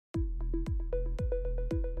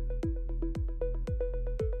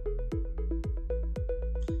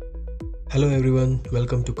Hello everyone,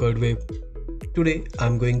 welcome to Codewave. Today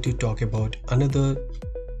I'm going to talk about another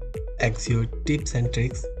Axure tips and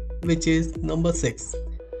tricks, which is number 6.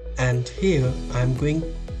 And here I'm going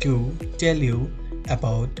to tell you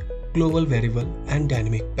about global variable and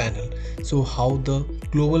dynamic panel. So how the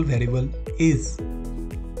global variable is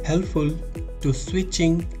helpful to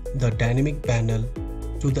switching the dynamic panel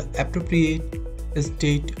to the appropriate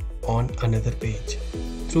state on another page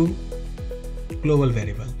through global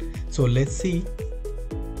variable. So let's see.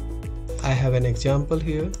 I have an example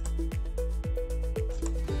here.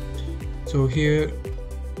 So here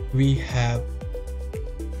we have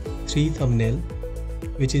 3 thumbnail,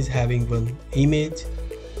 which is having one image,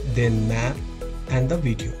 then map and the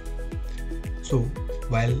video. So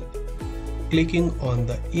while clicking on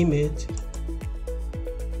the image,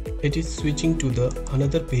 it is switching to the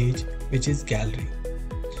another page, which is gallery,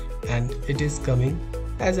 and it is coming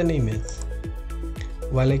as an image.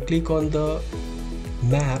 While I click on the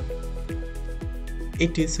map,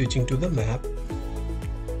 it is switching to the map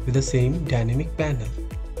with the same dynamic panel.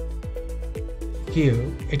 Here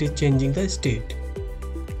it is changing the state.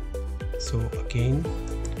 So again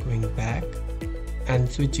going back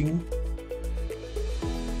and switching,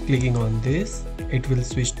 clicking on this, it will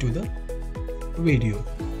switch to the video.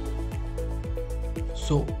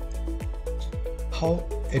 So how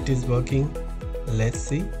it is working, let's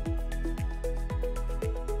see.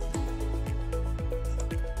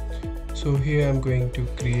 So here I'm going to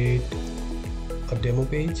create a demo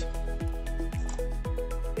page.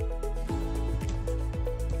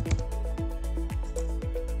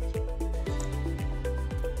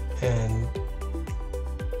 And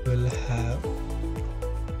we'll have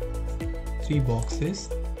 3 boxes.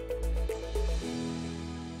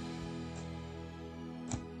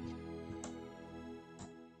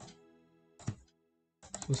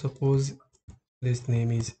 So suppose this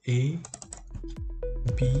name is A,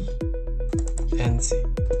 B and C.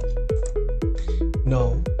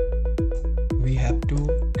 Now we have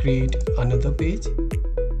to create another page,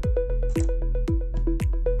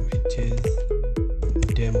 which is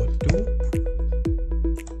demo 2,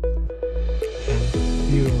 and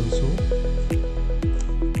here also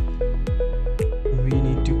we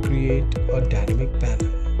need to create a dynamic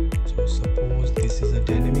panel. So suppose this is a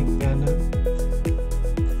dynamic panel.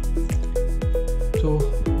 So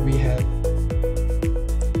we have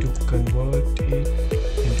to convert it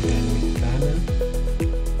into dynamic panel,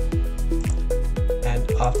 and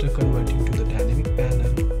after converting to the dynamic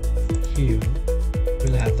panel, here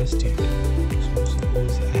we'll have the state. So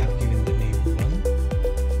suppose I have given the name 1,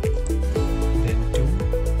 then 2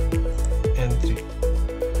 and 3.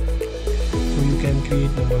 So you can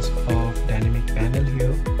create numbers of dynamic panel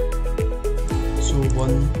here. So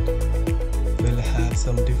 1 will have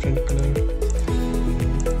some different color,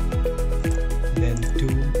 then 2,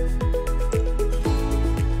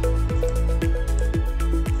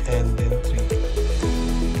 and then 3.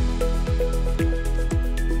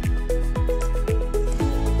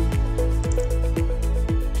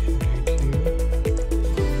 Right here.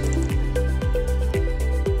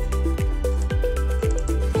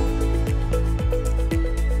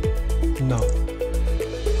 Now,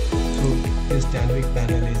 so this dynamic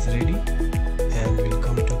panel is ready, and we'll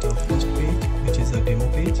come to the first page, which is a demo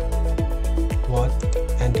page. What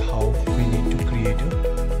and how we need to create a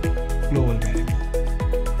global variable.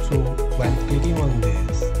 So while clicking on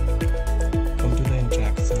this, come to the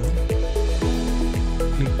interaction,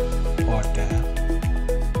 click or tab,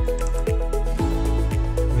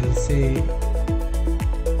 we'll say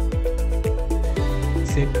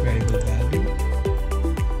set variable value.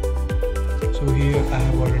 So here I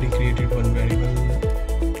have already created one variable,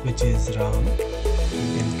 which is RAM. So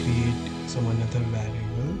you can create some another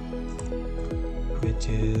variable, which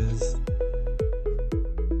is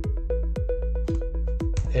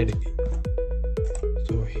ADP.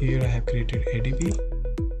 So here I have created ADP.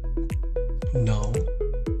 Now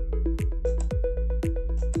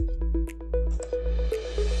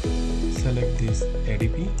select this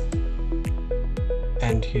ADP,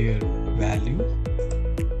 and here value,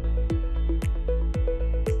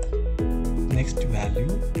 next value.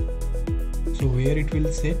 So where it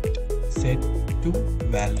will set to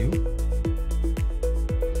value,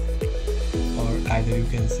 or either you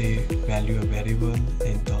can say value a variable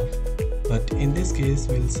length of, but in this case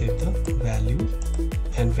we'll set the value,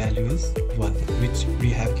 and value is 1, which we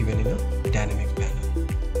have given in a dynamic panel.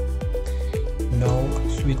 Now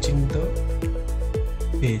switching the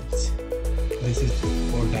page, this is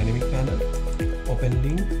for dynamic panel, open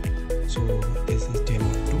link. So this is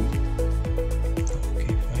demo 2.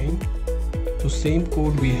 Okay, fine. So same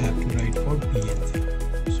code we have to write for B and C.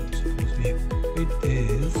 So suppose we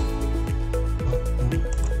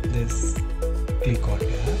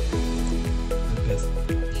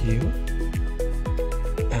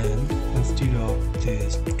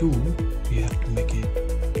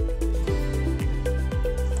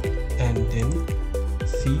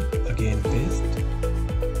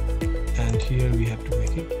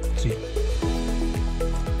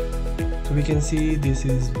So we can see this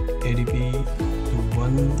is ADP to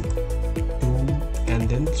 1, 2 and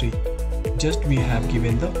then 3. Just we have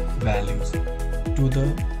given the values to the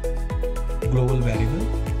global variable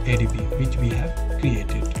ADP which we have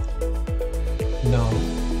created. Now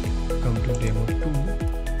come to demo 2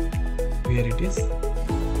 where it is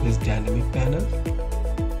this dynamic panel.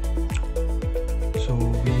 So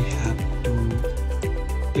we have to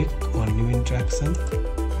click on new interaction.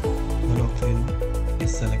 One of them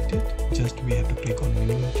is selected. Just we have to click on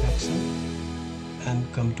new interaction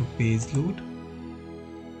and come to page load.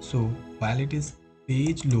 So while it is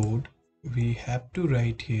page load, we have to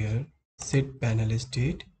write here set panel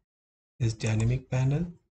state is dynamic panel,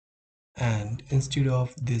 and instead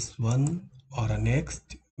of this one or a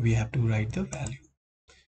next we have to write the value.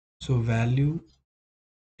 So value,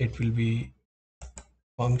 it will be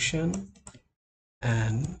function,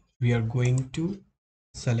 and we are going to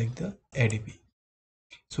select the ADP.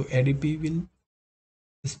 So ADP will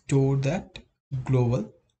store that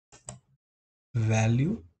global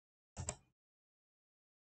value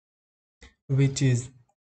which is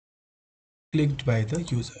clicked by the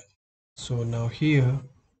user. So now here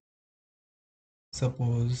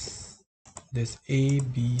suppose this A,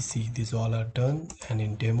 B, C, these all are done, and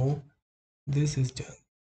in demo this is done.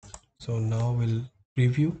 So now we'll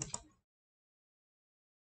preview.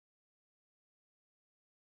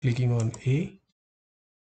 Clicking on A,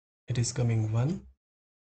 it is coming 1,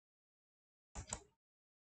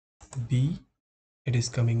 B, it is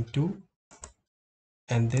coming 2,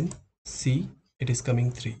 and then C, it is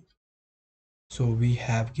coming 3. So we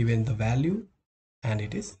have given the value and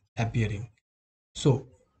it is appearing. So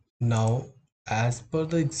now as per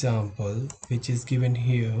the example which is given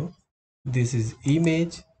here, this is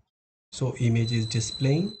image, so image is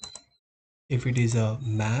displaying. If it is a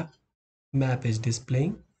map, map is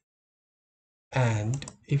displaying, and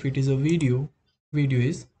if it is a video, video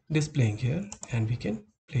is displaying here, and we can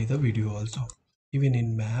play the video also. Even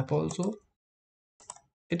in map also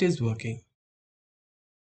it is working.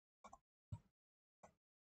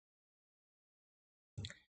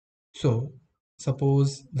 So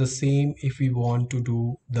suppose the same, if we want to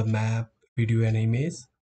do the map, video and image,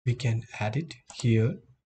 we can add it here.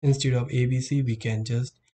 Instead of ABC we can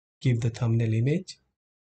just give the thumbnail image,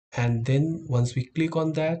 and then once we click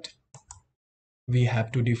on that we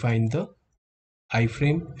have to define the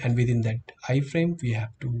iframe, and within that iframe we have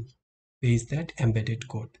to paste that embedded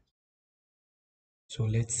code. So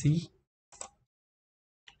let's see.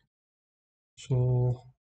 So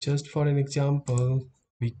just for an example,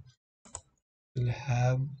 we will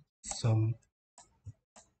have some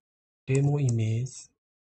demo image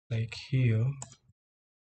like here.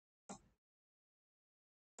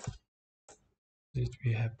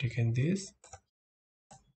 We have taken this,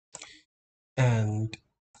 and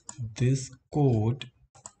this code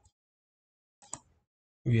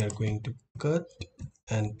we are going to cut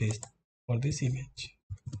and paste for this image.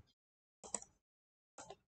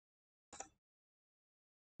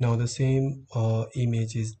 Now the same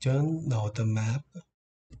image is done. Now the map,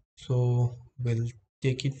 so we'll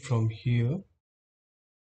take it from here.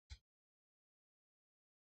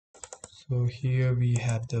 So here we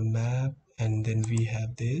have the map, and then we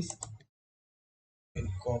have this. We'll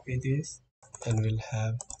copy this and we'll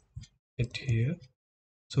have it here.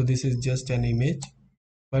 So this is just an image,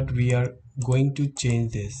 but we are going to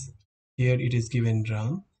change this. Here it is given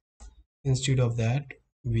RAM. Instead of that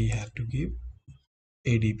we have to give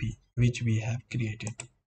ADP which we have created.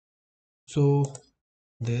 So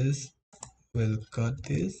this will cut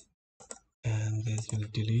this and this will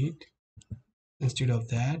delete. Instead of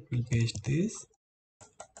that we'll paste this,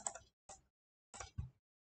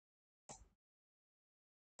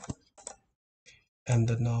 and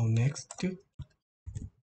then now next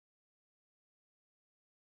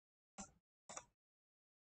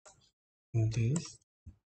this,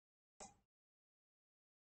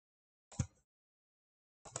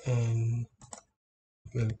 and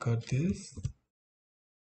we'll cut this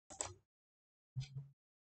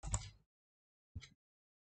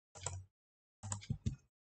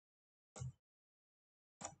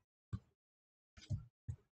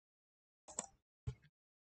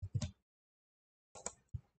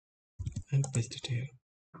and paste it here.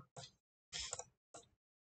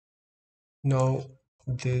 Now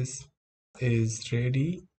this is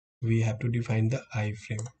ready. We have to define the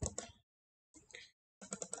iframe.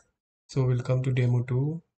 So we'll come to demo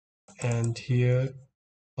 2, and here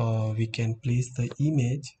we can place the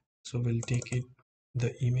image. So we'll take it,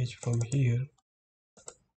 the image from here,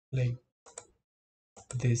 like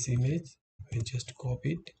this image. We just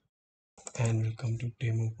copy it and we'll come to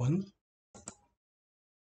demo 1.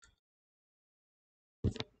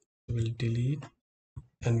 we'll delete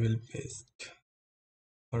and we'll paste,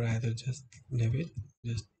 or either just leave it.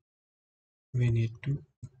 Just we need to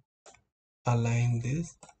align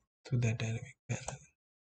this to the dynamic panel.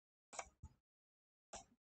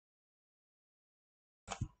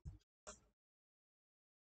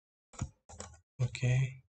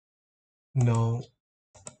 Okay, now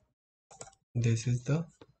this is the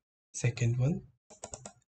second one.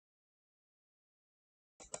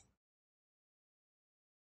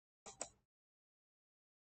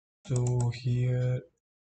 So here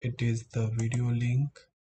it is the video link.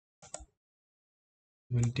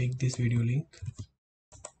 We'll take this video link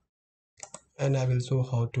and I will show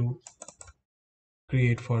how to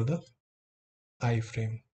create for the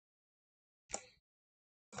iframe.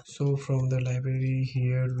 So from the library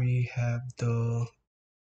here we have the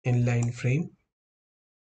inline frame.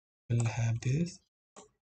 We'll have this,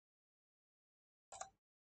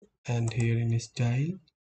 and here in style you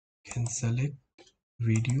can select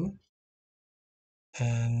video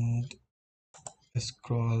and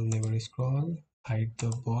never scroll, hide the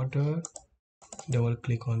border, double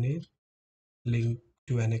click on it, link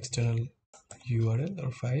to an external URL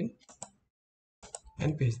or file,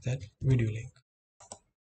 and paste that video link.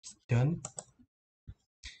 Done.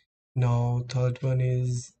 Now third one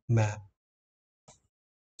is map.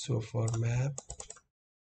 So for map,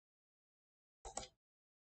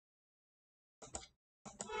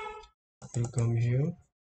 we'll come here,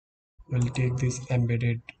 we'll take this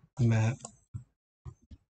embedded map,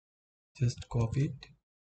 just copy it,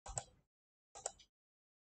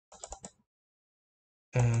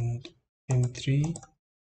 and in 3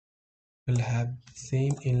 we'll have the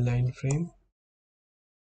same inline frame,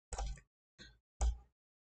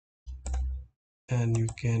 and you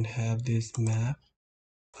can have this map,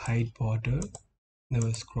 hide border,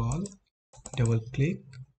 never scroll, double click,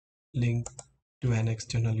 link to an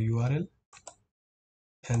external URL,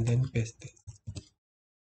 and then paste this.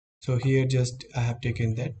 So here just I have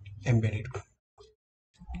taken that embedded one.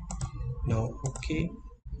 Now okay,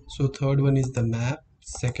 so third one is the map,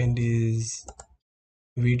 second is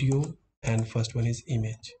video, and first one is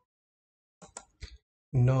image.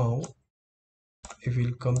 Now if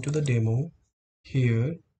we'll come to the demo,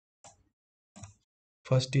 here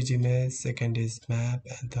first is image, second is map,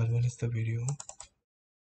 and third one is the video.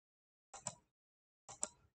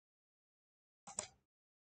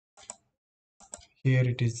 Here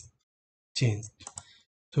it is changed,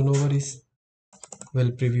 so no worries.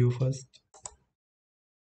 We'll preview first.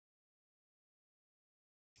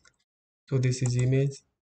 So this is image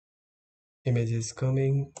is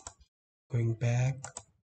coming, going back.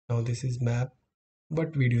 Now this is map,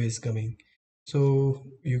 but video is coming. So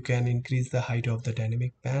you can increase the height of the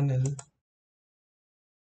dynamic panel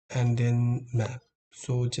and then map.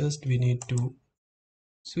 So just we need to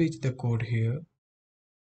switch the code here.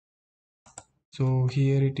 So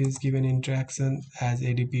here it is given interaction as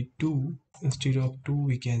ADP2. Instead of 2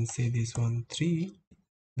 we can say this one 3,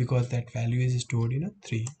 because that value is stored in a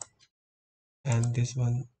 3, and this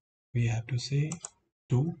one we have to say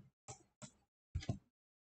 2,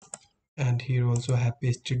 and here also I have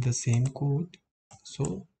pasted the same code,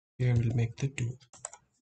 so here we'll make the 2.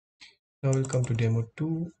 Now we'll come to demo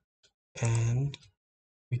 2 and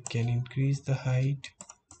we can increase the height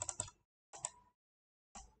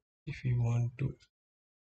if we want to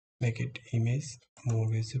make it image more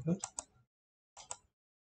visible,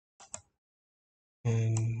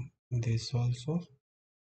 and this also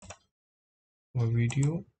for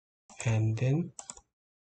video, and then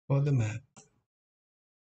for the map.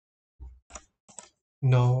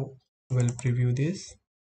 Now we'll preview this.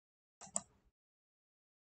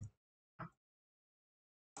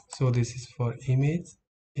 So this is for image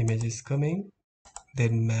is coming,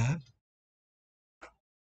 then map.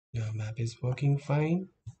 Your map is working fine,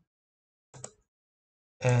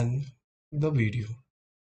 and the video,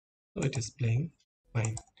 so it is playing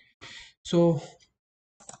fine. So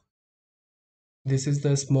this is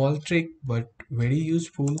the small trick but very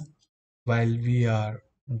useful while we are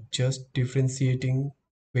just differentiating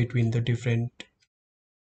between the different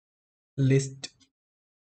list,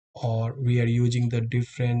 or we are using the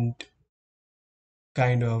different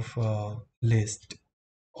kind of list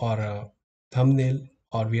or a thumbnail,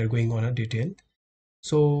 or we are going on a detail.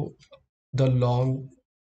 So the long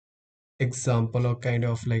example or kind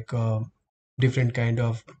of like a different kind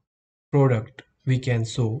of product we can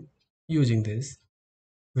show using this,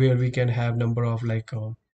 where we can have number of like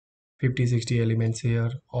 50-60 elements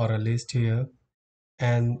here or a list here,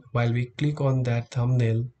 and while we click on that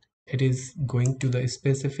thumbnail it is going to the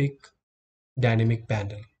specific dynamic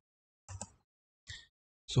panel.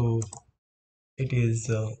 So it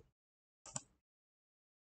is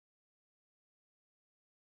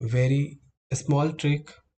Very a small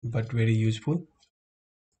trick but very useful.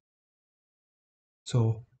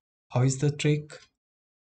 So how is the trick?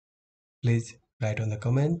 Please write on the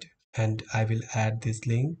comment and I will add this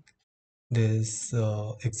link, this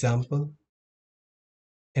example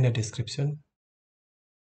in a description.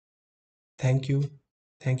 Thank you.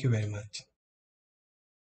 Thank you very much.